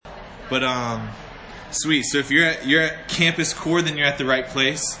But sweet. So if you're at Campus Core, then you're at the right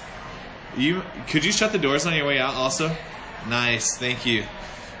place. Could you shut the doors on your way out also? Nice, thank you.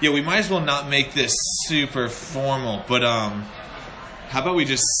 Yeah, we might as well not make this super formal, but how about we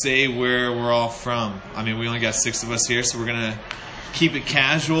just say where we're all from? I mean, we only got 6 of us here, so we're gonna keep it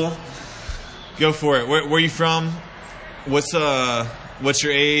casual. Go for it. Where are you from? What's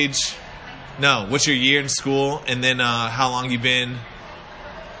your age? No, what's your year in school? And then how long you been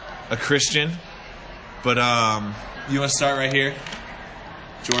a Christian? But you want to start right here,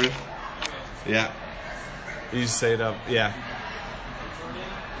 Jordan? Yeah. You just say it up. Yeah.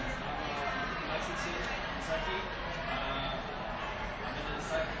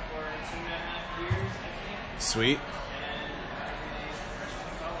 Sweet.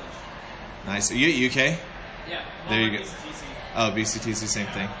 Nice. Are you at UK? Yeah. There you go. Oh, BCTC, same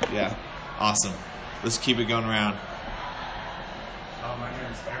thing. Yeah. Awesome. Let's keep it going around. My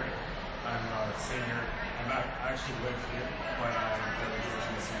name is Eric. I'm a senior. I actually live here, but I'm in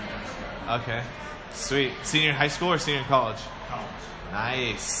the senior high school. Okay. Sweet. Senior in high school or senior in college? College.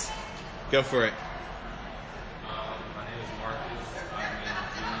 Nice. Go for it. My name is Marcus. I'm in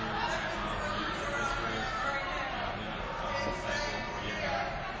junior.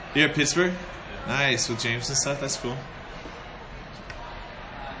 You're at Pittsburgh? Nice. With James and stuff? That's cool.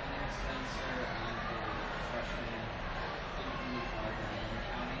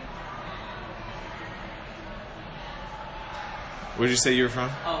 Where did you say you were from?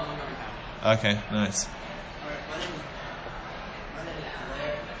 Oh, Montgomery County. Okay, nice. Alright, my name is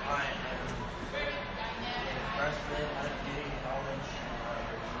Blair. I am a freshman at a community college,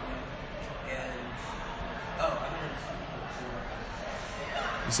 Virginia. And I'm in school.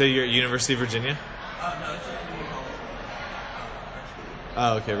 You say you're at University of Virginia? No, it's a community college.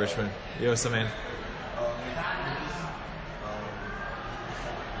 Oh, okay, Richmond. Yo, what's up, man?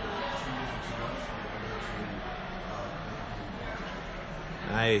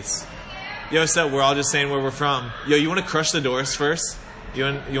 Nice. Yo, what's up? We're all just saying where we're from. Yo, you want to crush the doors first? You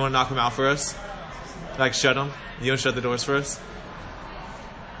want to knock them out for us? Like shut them? You want to shut the doors for us?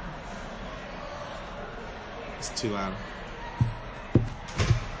 It's too loud.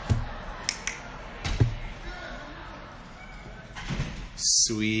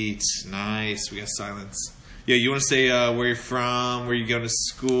 Sweet. Nice. We got silence. Yo, you want to say where you're from, where you go to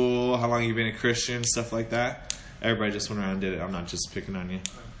school, how long you've been a Christian, stuff like that? Everybody just went around and did it. I'm not just picking on you.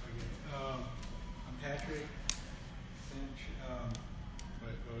 I'm Patrick.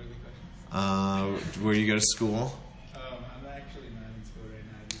 What were the questions? Where you go to school? I'm actually not in school right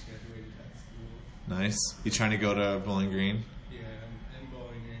now. I just graduated high school. Nice. You trying to go to Bowling Green? Yeah, I'm in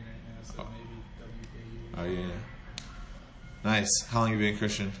Bowling Green right now, so maybe WKU. Oh, yeah. Nice. How long you been a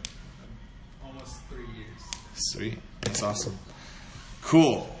Christian? Almost 3 years. Sweet. That's awesome.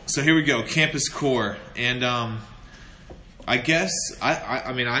 Cool. So here we go. Campus Core. And I guess,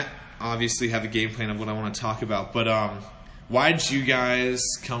 I mean, I obviously have a game plan of what I want to talk about, but why did you guys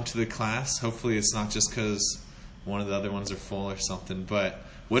come to the class? Hopefully it's not just because one of the other ones are full or something, but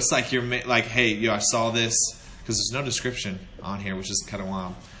what's like your, like, hey, yo, I saw this, because there's no description on here, which is kind of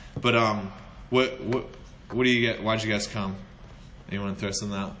wild. But what do you get? Why'd you guys come? Anyone throw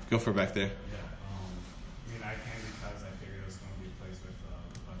something out? Go for it back there. I came because I figured it was going to be a place with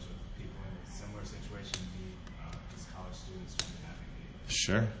a bunch of people in a similar situation to me, just college students trying to navigate.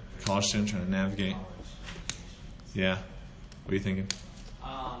 Sure. College student trying to navigate. Yeah. What are you thinking?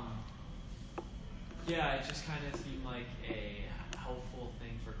 Yeah, it just kind of seemed like a helpful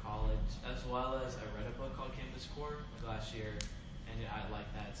thing for college, as well as I read a book called Campus Core last year, and I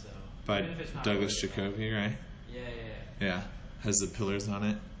like that. So By even if it's not Douglas really Jacoby, right? Yeah. Yeah. Has the pillars on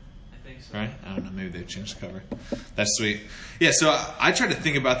it, I think so. right? I don't know. Maybe they've changed the cover. That's sweet. Yeah, so I try to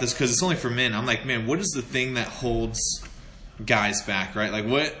think about this because it's only for men. I'm like, man, what is the thing that holds guys back, right? Like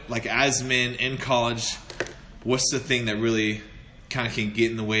what, like as men in college, what's the thing that really kind of can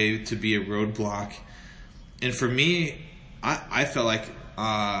get in the way to be a roadblock? And for me, I felt like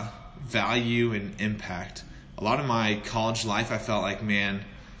value and impact. A lot of my college life, I felt like, man,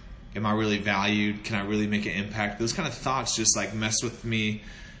 am I really valued? Can I really make an impact? Those kind of thoughts just like mess with me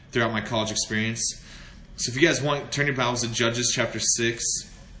throughout my college experience. So if you guys want, turn your Bibles to Judges chapter 6.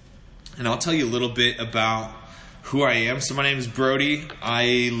 And I'll tell you a little bit about who I am. So my name is Brody.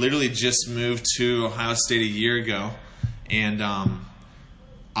 I literally just moved to Ohio State a year ago. And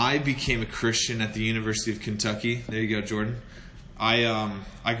I became a Christian at the University of Kentucky. There you go, Jordan.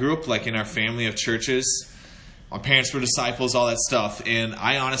 I grew up like in our family of churches. My parents were disciples, all that stuff. And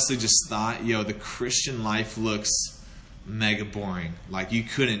I honestly just thought, the Christian life looks mega boring. Like you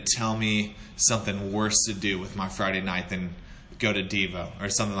couldn't tell me something worse to do with my Friday night than go to Devo or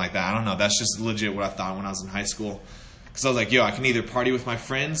something like that. I don't know. That's just legit what I thought when I was in high school. Because I was like, yo, I can either party with my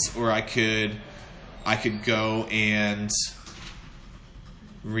friends or I could go and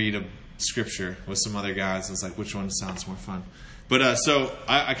read a scripture with some other guys. I was like, which one sounds more fun? But so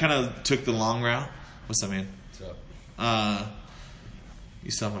I kind of took the long route. What's up, man? What's up?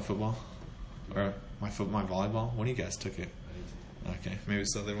 You still have my football? Or my volleyball? One of you guys took it. Okay, maybe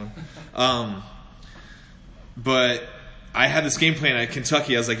it's the other one. But I had this game plan at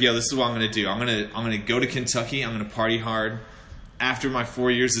Kentucky. I was like, yo, this is what I'm going to do. I'm going to go to Kentucky. I'm going to party hard. After my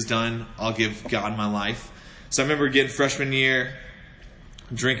 4 years is done, I'll give God my life. So I remember getting freshman year,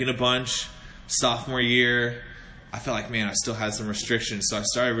 drinking a bunch. Sophomore year, I felt like, man, I still had some restrictions. So I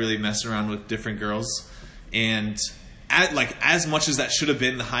started really messing around with different girls. And as much as that should have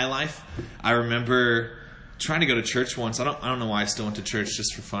been the high life, I remember trying to go to church once. I don't know why I still went to church,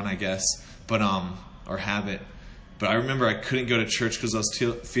 just for fun, I guess. But or habit. But I remember I couldn't go to church because I was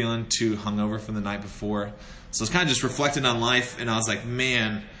feeling too hungover from the night before. So I was kind of just reflecting on life, and I was like,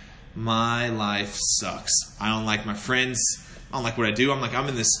 man, my life sucks. I don't like my friends. I don't like what I do. I'm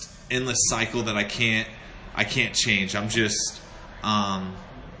in this endless cycle that I can't change. I'm just going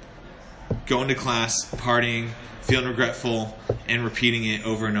to class, partying, feeling regretful, and repeating it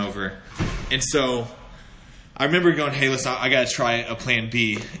over and over. And so I remember going, hey, listen, I got to try a plan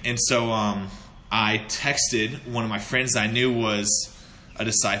B. And so I texted one of my friends I knew was a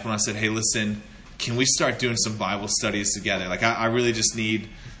disciple, and I said, hey, listen, can we start doing some Bible studies together? Like, I really just I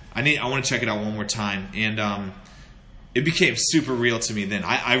want to check it out one more time. And it became super real to me then.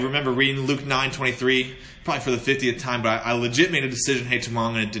 I remember reading Luke 9:23, probably for the 50th time, but I legit made a decision, hey, tomorrow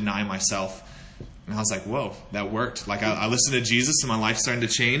I'm going to deny myself. And I was like, whoa, that worked. Like, I listened to Jesus, and my life's starting to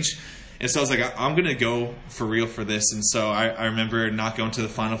change. And so I was like, I'm going to go for real for this. And so I remember not going to the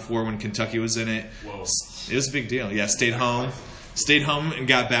Final Four when Kentucky was in it. Whoa. It was a big deal. Yeah, stayed home and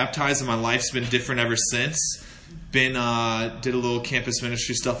got baptized, and my life's been different ever since. Did a little campus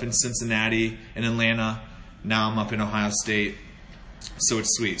ministry stuff in Cincinnati and Atlanta. Now I'm up in Ohio State. So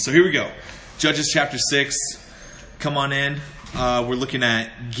it's sweet. So here we go. Judges chapter 6. Come on in. We're looking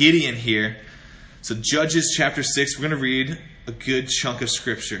at Gideon here. So Judges chapter 6, we're going to read a good chunk of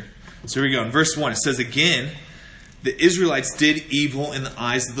scripture. So here we go. In verse 1, it says, again, the Israelites did evil in the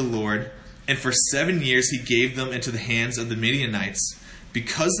eyes of the Lord, and for 7 years he gave them into the hands of the Midianites.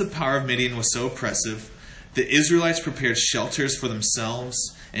 Because the power of Midian was so oppressive, the Israelites prepared shelters for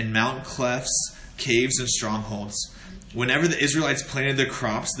themselves in mountain clefts, caves, and strongholds. Whenever the Israelites planted their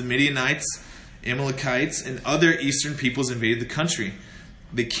crops, the Midianites, Amalekites, and other eastern peoples invaded the country.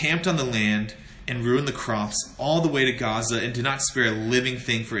 They camped on the land and ruined the crops all the way to Gaza and did not spare a living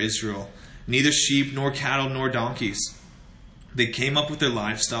thing for Israel, neither sheep, nor cattle, nor donkeys. They came up with their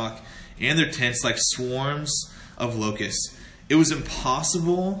livestock and their tents like swarms of locusts. It was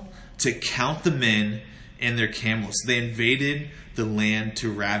impossible to count the men and their camels. They invaded the land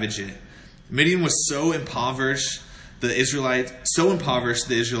to ravage it. Midian was so impoverished the Israelites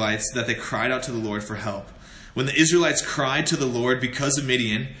that they cried out to the Lord for help. When the Israelites cried to the Lord because of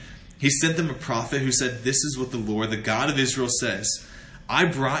Midian, he sent them a prophet who said, this is what the Lord, the God of Israel, says. I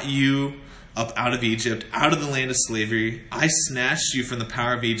brought you up out of Egypt, out of the land of slavery. I snatched you from the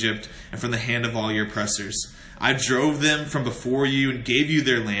power of Egypt and from the hand of all your oppressors. I drove them from before you and gave you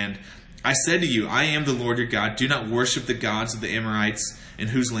their land. I said to you, I am the Lord your God. Do not worship the gods of the Amorites in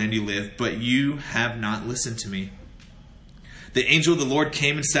whose land you live. But you have not listened to me. The angel of the Lord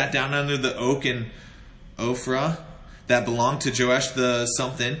came and sat down under the oak in Ophrah that belonged to Joash the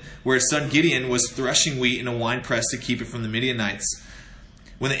something, where his son Gideon was threshing wheat in a winepress to keep it from the Midianites.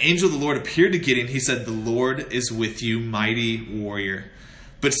 When the angel of the Lord appeared to Gideon, he said, the Lord is with you, mighty warrior.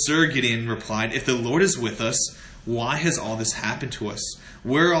 But Sir, Gideon replied, if the Lord is with us, why has all this happened to us?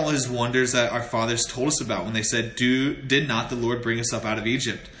 Where are all his wonders that our fathers told us about when they said, did not the Lord bring us up out of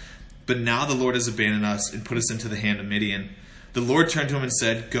Egypt? But now the Lord has abandoned us and put us into the hand of Midian. The Lord turned to him and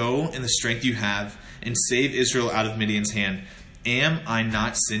said, go in the strength you have and save Israel out of Midian's hand. Am I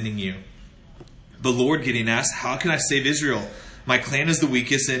not sending you? The Lord, Gideon asked, how can I save Israel? My clan is the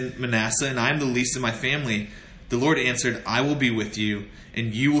weakest in Manasseh, and I am the least in my family. The Lord answered, I will be with you,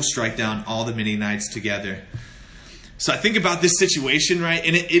 and you will strike down all the Midianites together. So I think about this situation, right?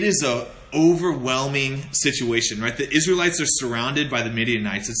 And it is a overwhelming situation, right? The Israelites are surrounded by the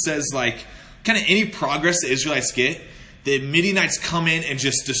Midianites. It says, like, kind of any progress the Israelites get, the Midianites come in and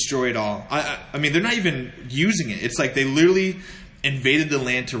just destroy it all. I mean, they're not even using it. It's like they literally invaded the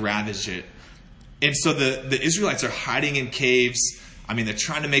land to ravage it. And so the Israelites are hiding in caves. I mean, they're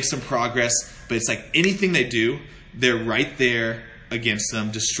trying to make some progress, but it's like anything they do, they're right there against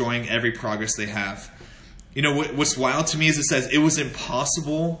them, destroying every progress they have. You know, what's wild to me is it says it was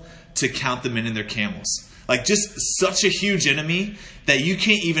impossible to count the men in their camels. Like, just such a huge enemy that you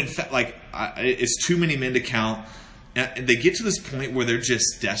can't even, it's too many men to count. And they get to this point where they're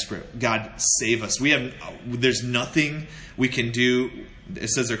just desperate. God, save us. There's nothing we can do. It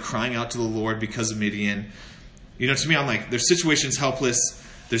says they're crying out to the Lord because of Midian. You know, to me, I'm like, their situation's helpless.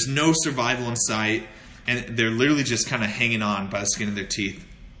 There's no survival in sight. And they're literally just kind of hanging on by the skin of their teeth.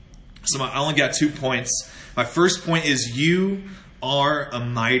 So I only got 2 points. My first point is you are a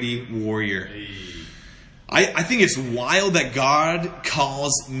mighty warrior. I think it's wild that God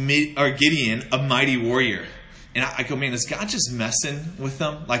calls Gideon a mighty warrior. And I go, man, is God just messing with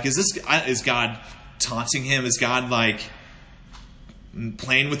them? Like, is God taunting him? Is God like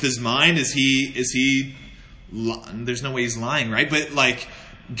playing with his mind? Is he there's no way he's lying, right? But like,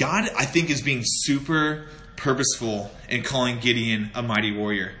 God, I think, is being super purposeful in calling Gideon a mighty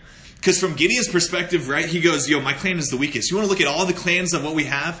warrior. Because from Gideon's perspective, right, he goes, yo, my clan is the weakest. You want to look at all the clans of what we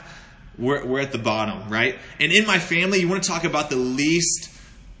have? We're at the bottom, right? And in my family, you want to talk about the least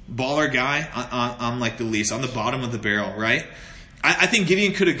baller guy? I'm like the least. I'm the bottom of the barrel, right? I think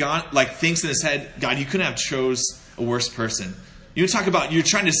Gideon could have gone, like, thinks in his head, God, you couldn't have chose a worse person. You talk about you're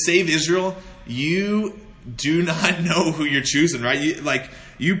trying to save Israel. You do not know who you're choosing, right?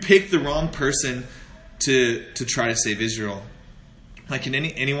 You picked the wrong person to try to save Israel. Like, can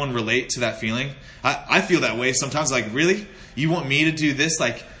anyone relate to that feeling? I feel that way sometimes. Like, really? You want me to do this?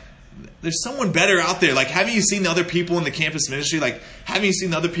 Like, there's someone better out there. Like, haven't you seen the other people in the campus ministry? Like, haven't you seen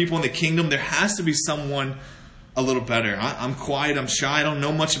the other people in the kingdom? There has to be someone a little better. I'm quiet. I'm shy. I don't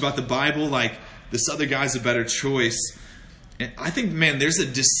know much about the Bible. Like, this other guy's a better choice. And I think, man, there's a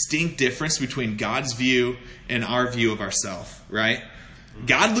distinct difference between God's view and our view of ourselves, right?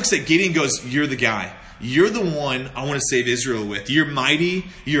 God looks at Gideon and goes, you're the guy. You're the one I want to save Israel with. You're mighty.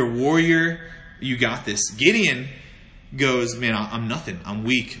 You're a warrior. You got this. Gideon goes, man, I'm nothing. I'm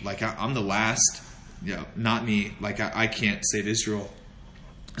weak. Like, I'm the last. Yeah, not me. Like, I can't save Israel.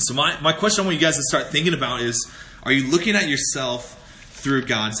 So my question I want you guys to start thinking about is, are you looking at yourself through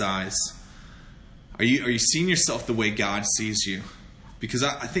God's eyes? Are you seeing yourself the way God sees you? Because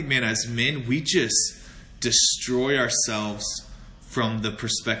I think, man, as men, we just destroy ourselves from the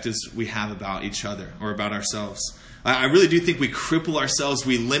perspectives we have about each other or about ourselves. I really do think we cripple ourselves.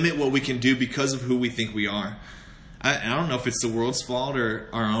 We limit what we can do because of who we think we are. I don't know if it's the world's fault or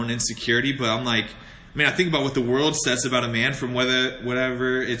our own insecurity, but I'm like, I think about what the world says about a man from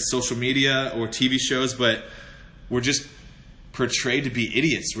whatever it's social media or TV shows, but we're just portrayed to be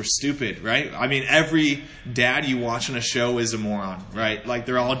idiots. We're stupid, right? Every dad you watch on a show is a moron, right? Like,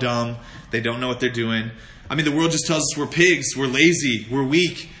 they're all dumb. They don't know what they're doing. The world just tells us we're pigs, we're lazy, we're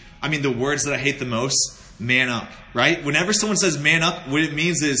weak. The words that I hate the most, man up, right? Whenever someone says man up, what it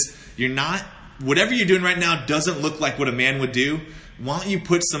means is whatever you're doing right now doesn't look like what a man would do. Why don't you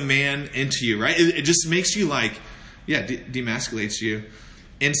put some man into you, right? It just makes you demasculates you.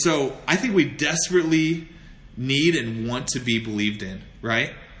 And so I think we desperately need and want to be believed in,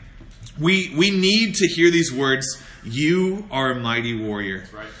 right? We need to hear these words, you are a mighty warrior.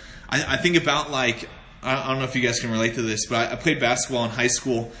 Right. I think about, like, I don't know if you guys can relate to this, but I played basketball in high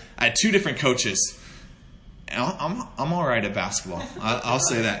school. I had 2 different coaches. I'm all right at basketball. I'll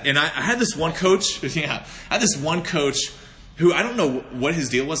say that. And I had this one coach. Yeah, I had this one coach who, I don't know what his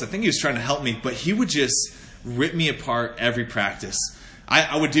deal was. I think he was trying to help me, but he would just rip me apart every practice.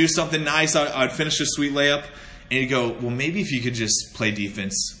 I would do something nice. I would finish a sweet layup, and he'd go, well, maybe if you could just play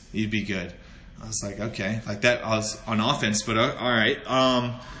defense, you'd be good. I was like, okay. Like that, I was on offense, but all right.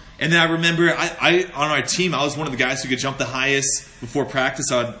 And then I remember I on our team, I was one of the guys who could jump the highest. Before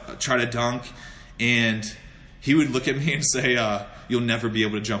practice, I'd try to dunk, and he would look at me and say, you'll never be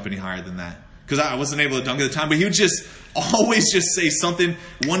able to jump any higher than that. Because I wasn't able to dunk at the time, but he would just always just say something.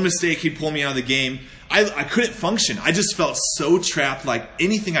 One mistake, he'd pull me out of the game. I couldn't function. I just felt so trapped. Like,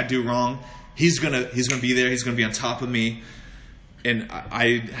 anything I do wrong, he's gonna be there. He's gonna be on top of me. And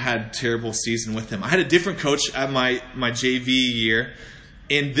I had a terrible season with him. I had a different coach at my JV year.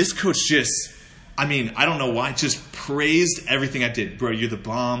 And this coach just, I don't know why, just praised everything I did. Bro, you're the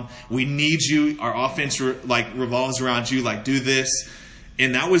bomb. We need you. Our offense revolves around you. Like, do this.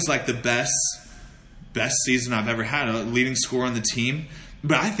 And that was like the best season I've ever had, a leading scorer on the team.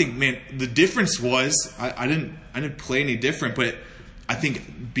 But I think, man, the difference was I didn't play any different, but I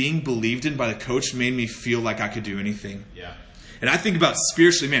think being believed in by the coach made me feel like I could do anything. Yeah. And I think about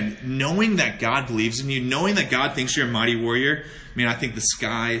spiritually, man, knowing that God believes in you, knowing that God thinks you're a mighty warrior, I think the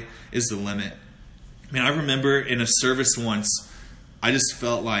sky is the limit. I remember in a service once, I just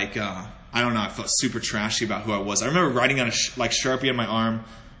felt like, I felt super trashy about who I was. I remember writing on a Sharpie on my arm,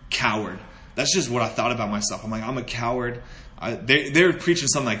 coward. that's just what I thought about myself. I'm like, I'm a coward. They were preaching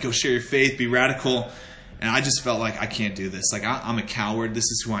something like, go share your faith, be radical. And I just felt like I can't do this. Like, I'm a coward. This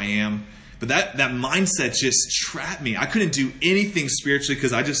is who I am. But that mindset just trapped me. I couldn't do anything spiritually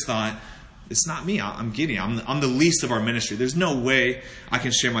because I just thought, it's not me. I'm Gideon. I'm the least of our ministry. There's no way I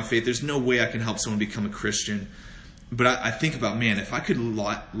can share my faith. There's no way I can help someone become a Christian. But I think about, man, if I could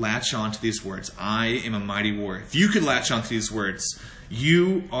latch on to these words, I am a mighty warrior. If you could latch on to these words,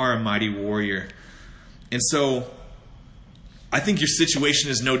 you are a mighty warrior. And so I think your situation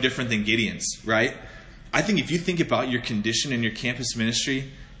is no different than Gideon's, right? I think if you think about your condition in your campus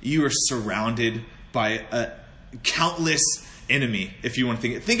ministry, you are surrounded by a countless enemy, if you want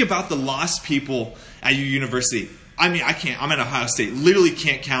to think about the lost people at your university. I mean, I can't. I'm at Ohio State. Literally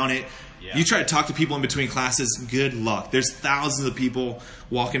can't count it. Yeah. You try to talk to people in between classes, good luck. There's thousands of people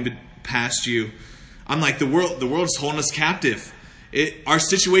walking past you. I'm like, the world's holding us captive. Our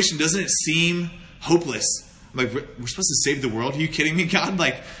situation, doesn't it seem hopeless? I'm like, we're supposed to save the world? Are you kidding me, God?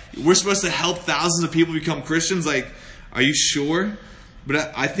 Like, we're supposed to help thousands of people become Christians? Like, are you sure?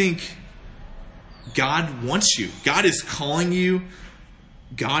 But I think God wants you. God is calling you.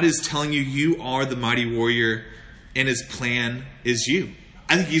 God is telling you you are the mighty warrior, and his plan is you.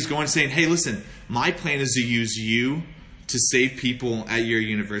 I think he's going saying, hey, listen, my plan is to use you to save people at your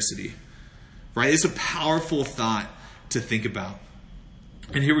university. Right? It's a powerful thought to think about.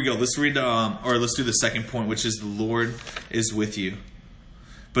 And here we go. Let's read, let's do the second point, which is the Lord is with you.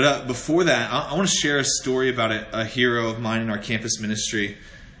 But before that, I want to share a story about a hero of mine in our campus ministry.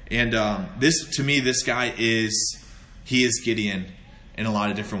 And this guy is Gideon in a lot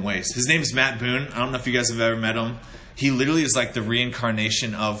of different ways. His name is Matt Boone. I don't know if you guys have ever met him. He literally is like the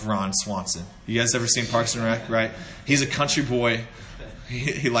reincarnation of Ron Swanson. You guys ever seen Parks and Rec, right? He's a country boy.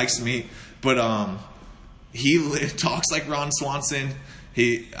 He likes meat. But he talks like Ron Swanson.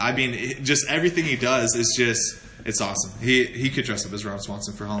 Just everything he does is just, it's awesome. He could dress up as Ron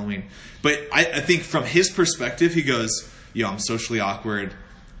Swanson for Halloween. But I think from his perspective, he goes, I'm socially awkward.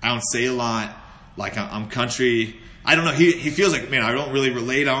 I don't say a lot. Like, I'm country. I don't know. He feels like, man, I don't really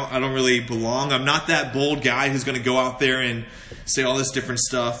relate. I don't really belong. I'm not that bold guy who's going to go out there and say all this different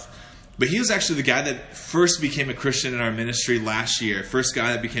stuff. But he was actually the guy that first became a Christian in our ministry last year. First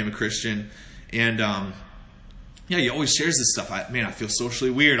guy that became a Christian. And, he always shares this stuff. I feel socially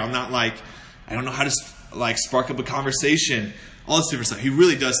weird. I'm not I don't know how to spark up a conversation. All this different stuff. He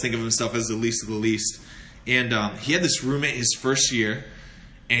really does think of himself as the least of the least. And he had this roommate his first year.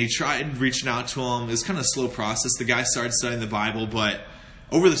 And he tried reaching out to him. It was kind of a slow process. The guy started studying the Bible, but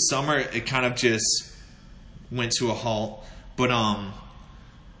over the summer, it kind of just went to a halt. But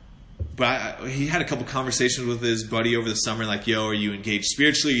he had a couple conversations with his buddy over the summer, like, yo, are you engaged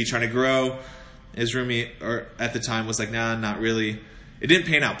spiritually? Are you trying to grow? His roommate at the time was like, nah, not really. It didn't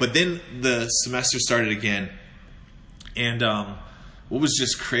pan out. But then the semester started again. And what was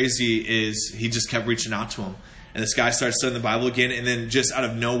just crazy is he just kept reaching out to him. And this guy started studying the Bible again, and then just out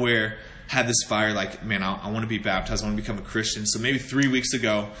of nowhere had this fire like, man, I want to be baptized. I want to become a Christian. So maybe 3 weeks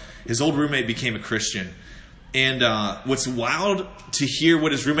ago, his old roommate became a Christian. And what's wild to hear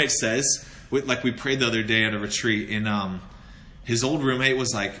what his roommate says, like we prayed the other day at a retreat, and his old roommate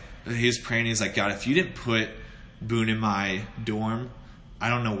was like, he was praying, he's like, God, if you didn't put Boone in my dorm, I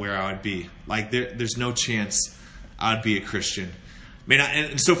don't know where I would be. Like, there's no chance I would be a Christian. Man,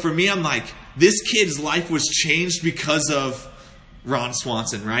 and so for me, I'm like, this kid's life was changed because of Ron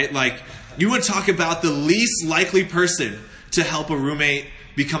Swanson, right? Like, you want to talk about the least likely person to help a roommate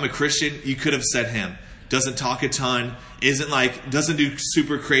become a Christian, you could have said him. Doesn't talk a ton, doesn't do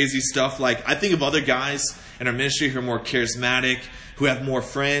super crazy stuff. Like, I think of other guys in our ministry who are more charismatic, who have more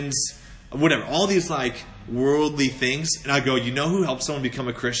friends, whatever, all these like worldly things. And I go, you know who helped someone become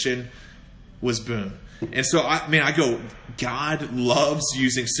a Christian? Was Boone. And so, I go, God loves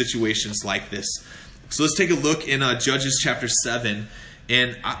using situations like this. So let's take a look in Judges chapter 7.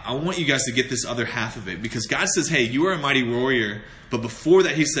 And I want you guys to get this other half of it. Because God says, hey, you are a mighty warrior. But before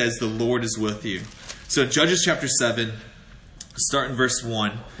that, he says, the Lord is with you. So Judges chapter 7, start in verse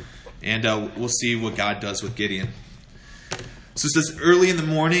 1. And we'll see what God does with Gideon. So it says, early in the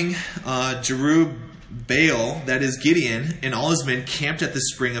morning, Jerubbaal, that is Gideon, and all his men camped at the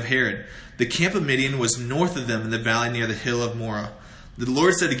spring of Harod. The camp of Midian was north of them in the valley near the hill of Moreh. The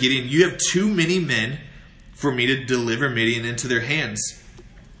Lord said to Gideon, you have too many men for me to deliver Midian into their hands,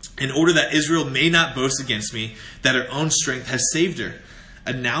 in order that Israel may not boast against me that her own strength has saved her.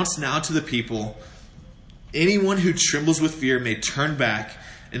 Announce now to the people, anyone who trembles with fear may turn back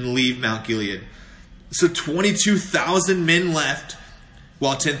and leave Mount Gilead. So 22,000 men left,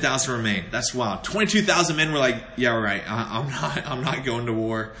 while 10,000 remained. That's wild. 22,000 men were like, yeah, right. I'm not going to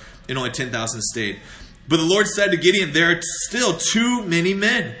war. And only 10,000 stayed. But the Lord said to Gideon, there are still too many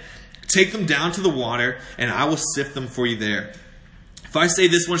men. Take them down to the water, and I will sift them for you there. If I say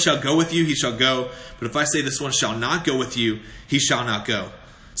this one shall go with you, he shall go. But if I say this one shall not go with you, he shall not go.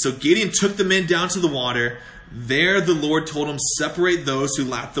 So Gideon took the men down to the water. There the Lord told him, separate those who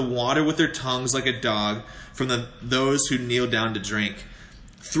lap the water with their tongues like a dog from those who kneel down to drink.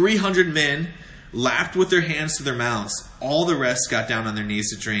 300 men lapped with their hands to their mouths. All the rest got down on their knees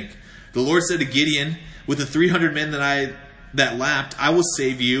to drink. The Lord said to Gideon, with the 300 men that lapped, I will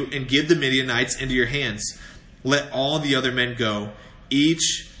save you and give the Midianites into your hands. Let all the other men go,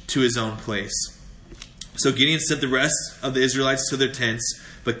 each to his own place. So Gideon sent the rest of the Israelites to their tents,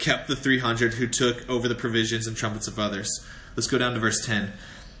 but kept the 300 who took over the provisions and trumpets of others. Let's go down to verse 10.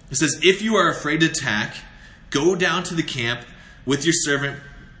 It says, if you are afraid to attack, go down to the camp with your servant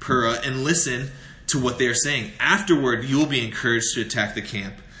Purah and listen to what they are saying. Afterward, you will be encouraged to attack the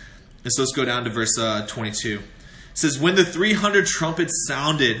camp. And so let's go down to verse 22. It says, when the 300 trumpets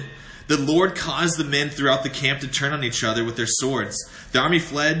sounded, the Lord caused the men throughout the camp to turn on each other with their swords. The army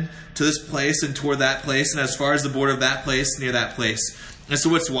fled to this place and toward that place, and as far as the border of that place, near that place. And so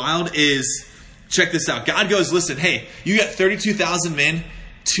what's wild is, check this out. God goes, listen, hey, you got 32,000 men,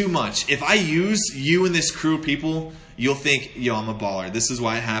 too much. If I use you and this crew of people, you'll think, yo, I'm a baller. This is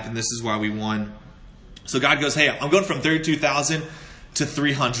why it happened. This is why we won. So God goes, hey, I'm going from 32,000 to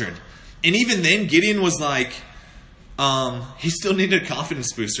 300. And even then, Gideon was like, he still needed a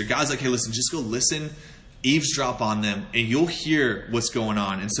confidence booster. God's like, hey, listen, just go listen, eavesdrop on them, and you'll hear what's going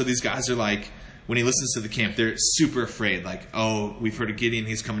on. And so these guys are like, when he listens to the camp, they're super afraid. Like, oh, we've heard of Gideon.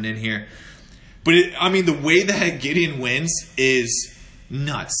 He's coming in here. But the way that Gideon wins is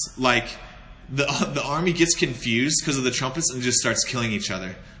nuts. Like, the army gets confused because of the trumpets and just starts killing each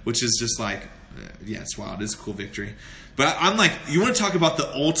other, which is just like, yeah, it's wild. It's a cool victory. But I'm like, you want to talk about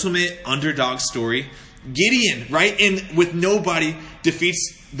the ultimate underdog story? Gideon, right? And with nobody,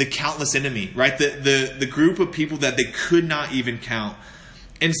 defeats the countless enemy, right? The group of people that they could not even count.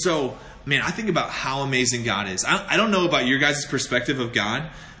 And so, man, I think about how amazing God is. I don't know about your guys' perspective of God,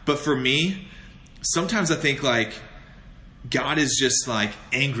 but for me, sometimes I think like God is just like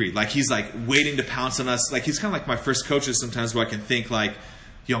angry. Like he's like waiting to pounce on us. Like he's kind of like my first coaches sometimes, where I can think like,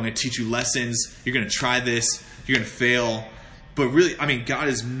 yo, I'm going to teach you lessons. You're going to try this. You're going to fail. But really, God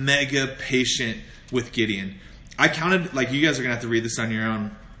is mega patient with Gideon. I counted, like you guys are going to have to read this on your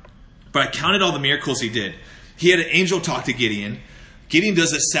own, but I counted all the miracles he did. He had an angel talk to Gideon. Gideon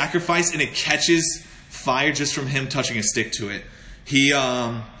does a sacrifice and it catches fire just from him touching a stick to it.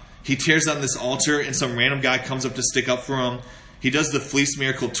 He tears down this altar and some random guy comes up to stick up for him. He does the fleece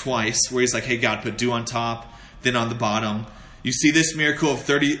miracle twice, where he's like, hey God, put dew on top, then on the bottom. You see this miracle of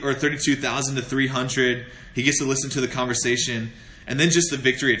 32,000 to 300. He gets to listen to the conversation. And then just the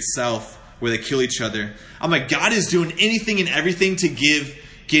victory itself, where they kill each other. I'm like, God is doing anything and everything to give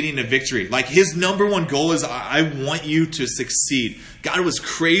Gideon a victory. Like his number one goal is, I want you to succeed. God was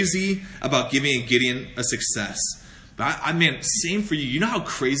crazy about giving Gideon a success. But same for you. You know how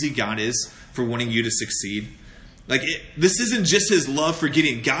crazy God is for wanting you to succeed? Like this isn't just his love for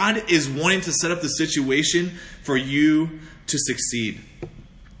Gideon. God is wanting to set up the situation for you to succeed.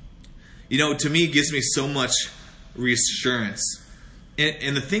 To me, it gives me so much reassurance.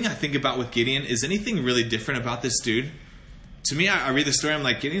 And the thing I think about with Gideon is, anything really different about this dude? To me, I read the story, I'm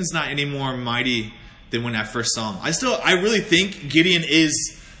like, Gideon's not any more mighty than when I first saw him. I really think Gideon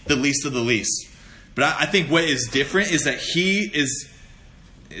is the least of the least. But I think what is different is that he's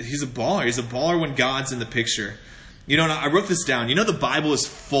a baller. He's a baller when God's in the picture. And I wrote this down. The Bible is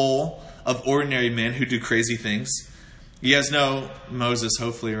full of ordinary men who do crazy things. You guys know Moses,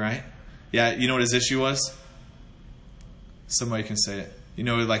 hopefully, right? Yeah, you know what his issue was? Somebody can say it.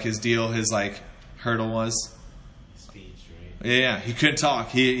 Like his deal, his like hurdle was? Speech, right? Yeah, he couldn't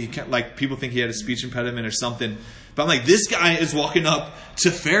talk. He like, people think he had a speech impediment or something. But I'm like, this guy is walking up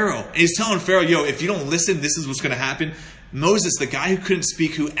to Pharaoh. And he's telling Pharaoh, yo, if you don't listen, this is what's going to happen. Moses, the guy who couldn't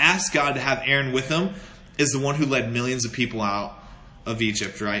speak, who asked God to have Aaron with him, is the one who led millions of people out of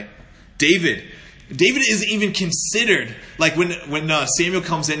Egypt, right? David isn't even considered. Like when Samuel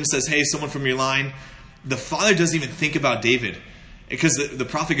comes in and says, hey, someone from your line, the father doesn't even think about David. Because the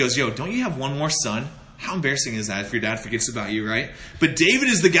prophet goes, yo, don't you have one more son? How embarrassing is that if your dad forgets about you, right? But David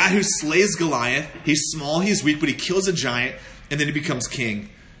is the guy who slays Goliath. He's small, he's weak, but he kills a giant, and then he becomes king.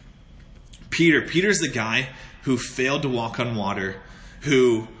 Peter's the guy who failed to walk on water,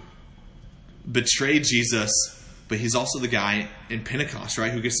 who betrayed Jesus, but he's also the guy in Pentecost,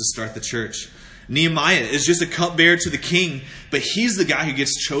 right, who gets to start the church. Nehemiah is just a cupbearer to the king, but he's the guy who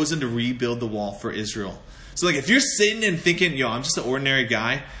gets chosen to rebuild the wall for Israel. So like if you're sitting and thinking, yo, I'm just an ordinary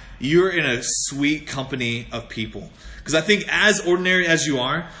guy, you're in a sweet company of people. Because I think as ordinary as you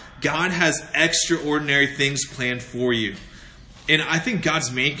are, God has extraordinary things planned for you. And I think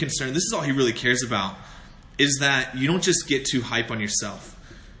God's main concern, this is all he really cares about, is that you don't just get too hype on yourself.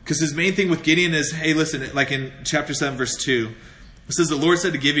 Because his main thing with Gideon is, hey, listen, like in chapter 7, verse 2, it says, the Lord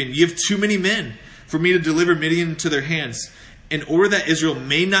said to Gideon, you have too many men for me to deliver Midian into their hands, in order that Israel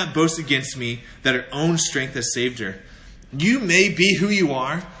may not boast against me that her own strength has saved her. You may be who you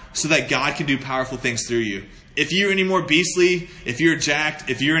are so that God can do powerful things through you. If you're any more beastly, if you're jacked,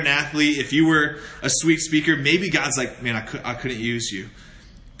 if you're an athlete, if you were a sweet speaker, maybe God's like, man, I couldn't use you.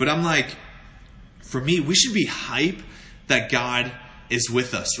 But I'm like, for me, we should be hype that God is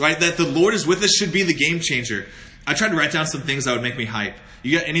with us, right? That the Lord is with us should be the game changer. I tried to write down some things that would make me hype.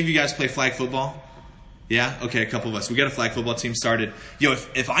 Any of you guys play flag football? Yeah? Okay, a couple of us. We got a flag football team started. Yo,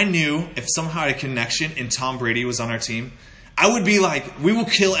 if I knew, if somehow I had a connection and Tom Brady was on our team, I would be like, we will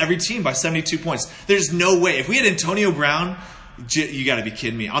kill every team by 72 points. There's no way. If we had Antonio Brown, you got to be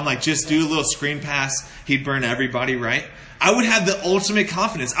kidding me. I'm like, just do a little screen pass. He'd burn everybody, right? I would have the ultimate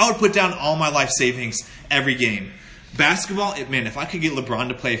confidence. I would put down all my life savings every game. Basketball, man, if I could get LeBron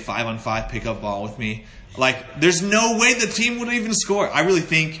to play 5-on-5 pickup ball with me, like, there's no way the team would even score. I really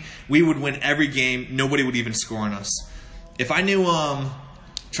think we would win every game. Nobody would even score on us. If I knew,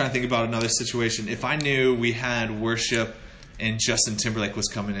 trying to think about another situation. If I knew we had worship and Justin Timberlake was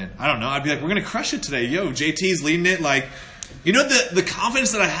coming in, I don't know. I'd be like, we're going to crush it today. Yo, JT's leading it. Like, you know, the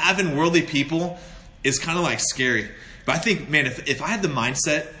confidence that I have in worldly people is kind of like scary. But I think, man, if I had the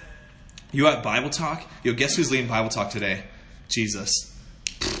mindset, you at Bible Talk, yo, guess who's leading Bible Talk today? Jesus.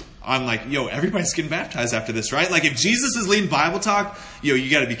 I'm like, yo, everybody's getting baptized after this, right? Like, if Jesus is leading Bible Talk, yo, you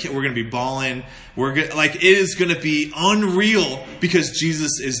got to be. We're going to be balling. It is going to be unreal because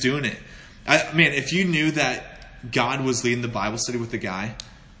Jesus is doing it. Man, if you knew that God was leading the Bible study with the guy,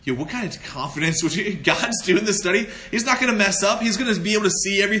 yo, what kind of confidence would you? God's doing the study. He's not going to mess up. He's going to be able to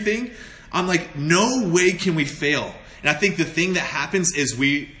see everything. I'm like, no way can we fail. And I think the thing that happens is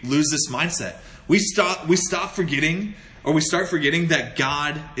we lose this mindset. We stop forgetting. Or we start forgetting that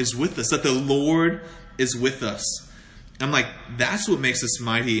God is with us, that the Lord is with us. I'm like, that's what makes us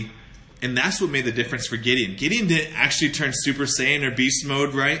mighty, and that's what made the difference for Gideon. Gideon didn't actually turn Super Saiyan or beast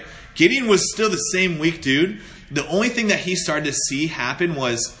mode, right? Gideon was still the same weak dude. The only thing that he started to see happen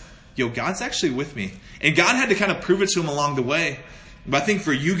was, yo, God's actually with me. And God had to kind of prove it to him along the way. But I think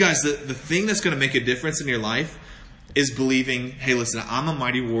for you guys, the thing that's going to make a difference in your life is believing, hey, listen, I'm a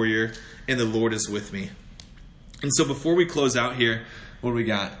mighty warrior, and the Lord is with me. And so before we close out here, what do we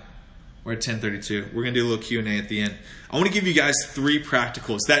got? We're at 10:32. We're going to do a little Q&A at the end. I want to give you guys 3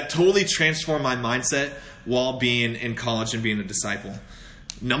 practicals that totally transformed my mindset while being in college and being a disciple.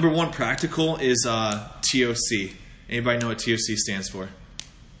 Number 1 practical is TOC. Anybody know what TOC stands for?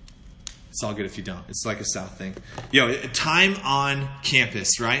 It's all good if you don't. It's like a South thing. Yo, time on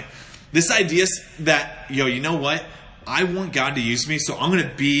campus, right? This idea that, yo, you know what? I want God to use me, so I'm going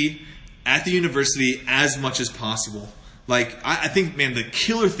to be at the university as much as possible. Like, I think, man, the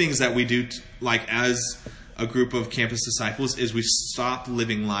killer things that we do, like as a group of campus disciples, is we stop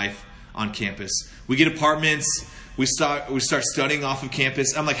living life on campus. We get apartments. We start studying off of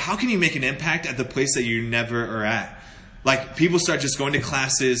campus. I'm like, how can you make an impact at the place that you never are at? Like, people start just going to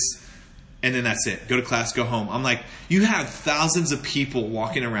classes, and then that's it. Go to class, go home. I'm like, you have thousands of people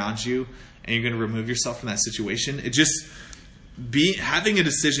walking around you, and you're going to remove yourself from that situation. It just having a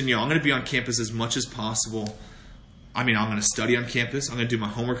decision, I'm going to be on campus as much as possible. I mean, I'm going to study on campus. I'm going to do my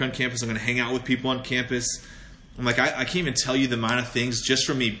homework on campus. I'm going to hang out with people on campus. I'm like, I can't even tell you the amount of things just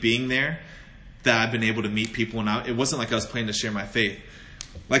from me being there that I've been able to meet people. And it wasn't like I was planning to share my faith.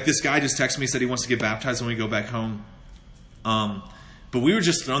 Like, this guy just texted me, said he wants to get baptized when we go back home. But we were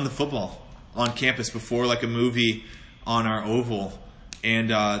just throwing the football on campus before like a movie on our oval. And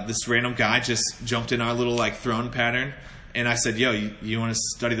this random guy just jumped in our little like throne pattern. And I said, yo, you want to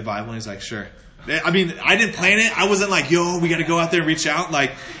study the Bible? And he's like, sure. I mean, I didn't plan it. I wasn't like, yo, we got to go out there and reach out.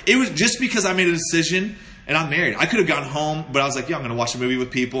 Like, it was just because I made a decision, and I'm married. I could have gone home, but I was like, yo, I'm going to watch a movie with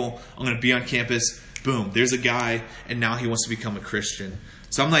people. I'm going to be on campus. Boom, there's a guy, and now he wants to become a Christian.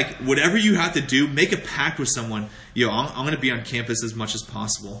 So I'm like, whatever you have to do, make a pact with someone. Yo, I'm going to be on campus as much as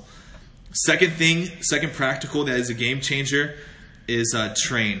possible. Second practical that is a game changer is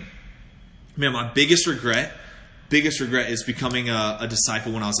train. Man, my biggest regret is becoming a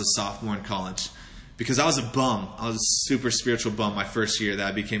disciple when I was a sophomore in college. Because I was a bum. I was a super spiritual bum my first year that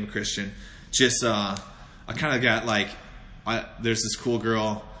I became a Christian. Just I kind of got like, there's this cool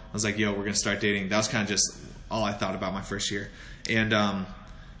girl. I was like, yo, we're gonna start dating. That was kind of just all I thought about my first year, and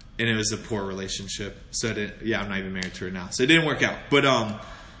it was a poor relationship. So I'm not even married to her now, so it didn't work out. But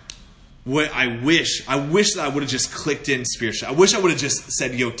what I wish that I would have just clicked in spiritually. I wish I would have just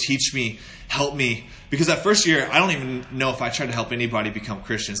said, yo, teach me, help me. Because that first year, I don't even know if I tried to help anybody become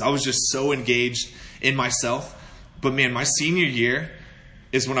Christians. I was just so engaged in myself. But man, my senior year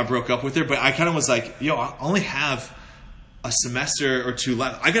is when I broke up with her. But I kind of was like, yo, I only have a semester or two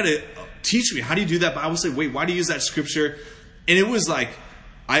left. I got to teach me. How do you do that Bible study? Wait, why do you use that scripture? And it was like,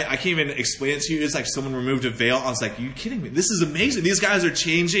 I can't even explain it to you. It's like someone removed a veil. I was like, are you kidding me? This is amazing. These guys are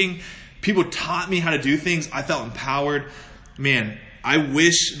changing. People taught me how to do things. I felt empowered. Man, I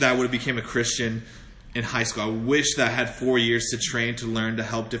wish that I would have became a Christian in high school. I wish that I had 4 years to train, to learn, to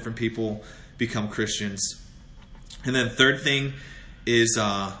help different people become Christians. And then third thing is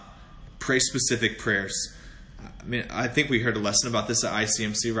pray specific prayers. I mean, I think we heard a lesson about this at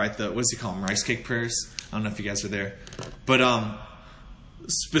ICMC, right? What does he call them? Rice cake prayers? I don't know if you guys were there. But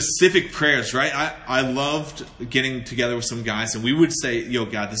specific prayers, right? I loved getting together with some guys and we would say, yo,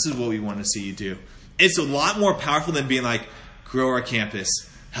 God, this is what we want to see you do. It's a lot more powerful than being like, grow our campus,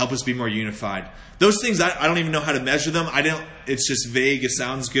 help us be more unified. Those things, I don't even know how to measure them. It's just vague. It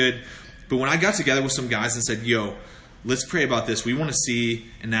sounds good. But when I got together with some guys and said, yo, let's pray about this. We want to see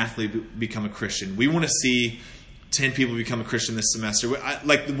an athlete become a Christian. We want to see 10 people become a Christian this semester.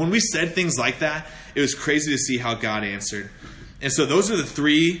 When we said things like that, it was crazy to see how God answered. And so those are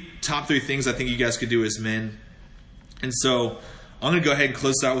the top three things I think you guys could do as men. And so I'm going to go ahead and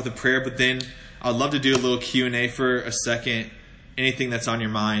close out with a prayer, but then I'd love to do a little Q&A for a second. Anything that's on your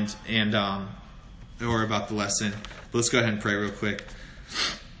mind and or about the lesson. But let's go ahead and pray real quick.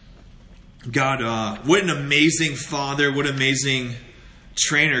 God, what an amazing Father, what an amazing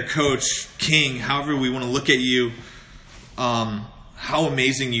trainer, coach, king, however we want to look at you. How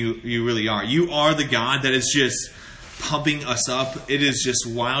amazing you really are. You are the God that is just pumping us up. It is just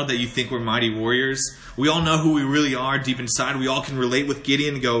wild that you think we're mighty warriors. We all know who we really are deep inside. We all can relate with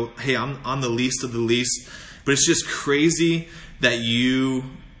Gideon and go, hey, I'm the least of the least. But it's just crazy that you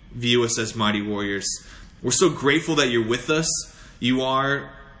view us as mighty warriors. We're so grateful that you're with us. You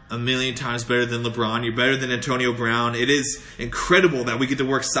are a million times better than LeBron. You're better than Antonio Brown. It is incredible that we get to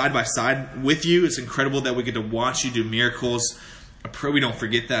work side by side with you. It's incredible that we get to watch you do miracles. I pray we don't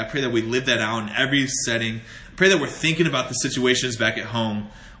forget that. I pray that we live that out in every setting. I pray that we're thinking about the situations back at home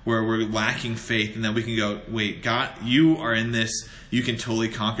where we're lacking faith and that we can go, wait, God, you are in this. You can totally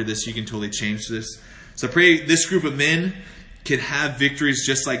conquer this. You can totally change this. So I pray this group of men can have victories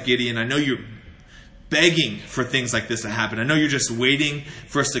just like Gideon. I know you're begging for things like this to happen. I know you're just waiting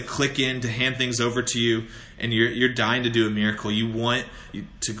for us to click in, to hand things over to you, and you're dying to do a miracle. You want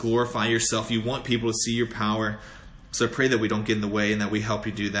to glorify yourself. You want people to see your power. So I pray that we don't get in the way and that we help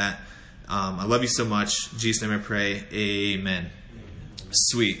you do that. I love you so much. In Jesus' name I pray. Amen.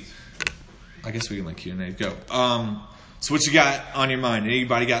 Sweet. I guess we can let Q&A go. So what you got on your mind?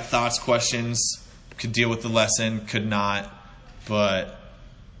 Anybody got thoughts, questions? Could deal with the lesson, could not. But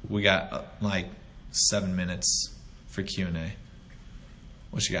we got 7 minutes for Q&A.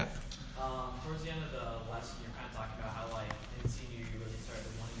 What you got? Towards the end of the lesson, you're kind of talking about how, in senior you really started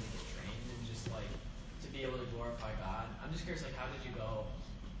wanting to get trained and just, to be able to glorify God. I'm just curious, how did you go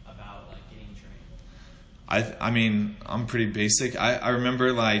about, getting trained? I mean, I'm pretty basic. I remember,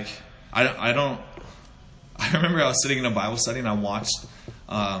 I remember I was sitting in a Bible study and I watched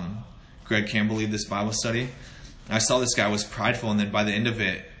Greg Campbell lead this Bible study. And I saw this guy was prideful, and then by the end of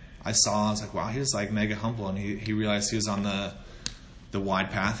it, I was like, wow, he was mega humble, and he realized he was on the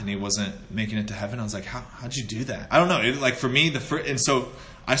wide path and he wasn't making it to heaven. I was like, how'd you do that? I don't know. For me, and so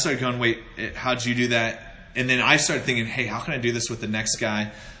I started going, wait, how'd you do that? And then I started thinking, hey, how can I do this with the next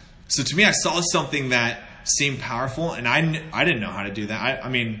guy? So to me, I saw something that seemed powerful, and I didn't know how to do that. I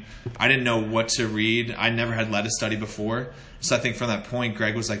mean, I didn't know what to read. I never had led a study before. So I think from that point,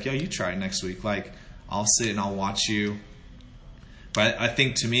 Greg was like, yo, you try it next week. I'll sit and I'll watch you. But I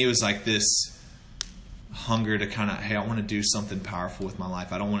think to me it was this hunger to kind of, hey, I want to do something powerful with my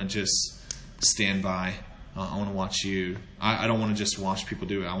life. I don't want to just stand by. I want to watch you. I don't want to just watch people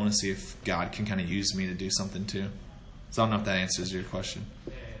do it. I want to see if God can kind of use me to do something too. So I don't know if that answers your question.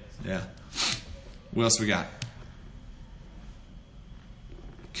 Yeah. What else we got?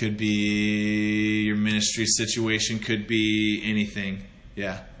 Could be your ministry situation. Could be anything.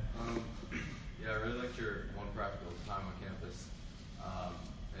 Yeah. I really liked your one practical time on campus.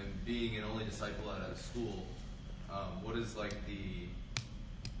 And being an only disciple at a school, what is how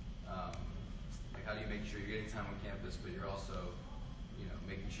do you make sure you're getting time on campus, but you're also,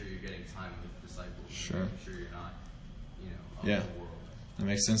 making sure you're getting time with disciples. Sure. And making sure you're not, Yeah. of the world. That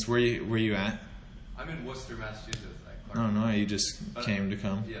makes sense. Where you at? I'm in Worcester, Massachusetts. At Oh Clark. no, you just came to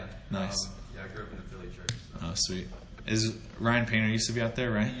come. Yeah. Nice. Yeah, I grew up in the Philly church. So. Oh, sweet. Is Ryan Painter used to be out there,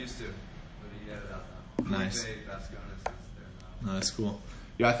 right? He used to, but he headed out now. Nice. Felipe Vascones is there now. No, that's cool.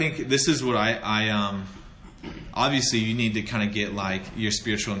 Yeah, I think this is what I obviously you need to kind of get like your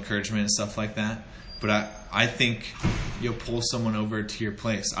spiritual encouragement and stuff like that. But I think you'll pull someone over to your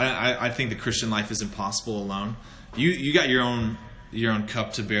place. I think the Christian life is impossible alone. You got your own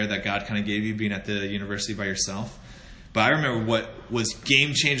cup to bear that God kind of gave you being at the university by yourself. But I remember what was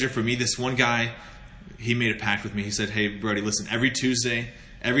game changer for me. This one guy, he made a pact with me. He said, "Hey, Brody, listen, every Tuesday,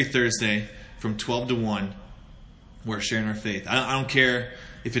 every Thursday from 12 to 1, we're sharing our faith. I don't care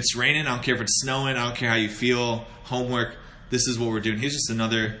if it's raining. I don't care if it's snowing. I don't care how you feel, homework. This is what we're doing." He's just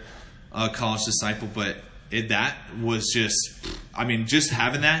another college disciple. But that was just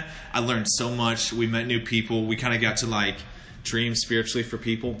having that, I learned so much. We met new people. We kind of got to like dream spiritually for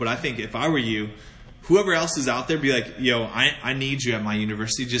people. But I think if I were you, whoever else is out there, be like, yo, I need you at my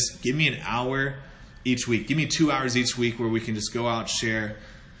university. Just give me an hour each week. Give me 2 hours each week where we can just go out, share.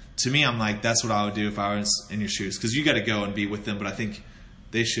 To me, I'm like, that's what I would do if I was in your shoes. Because you got to go and be with them. But I think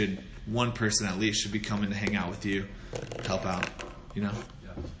they should, one person at least, should be coming to hang out with you, help out. Yeah.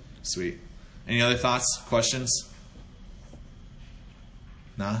 Sweet. Any other thoughts, questions?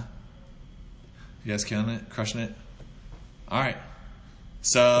 Nah? You guys killing it? Crushing it? All right.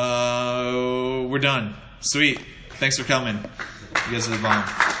 So we're done. Sweet. Thanks for coming. You guys are the bomb.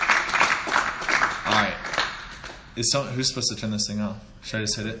 All right. Who's supposed to turn this thing off? Should I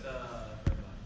just hit it?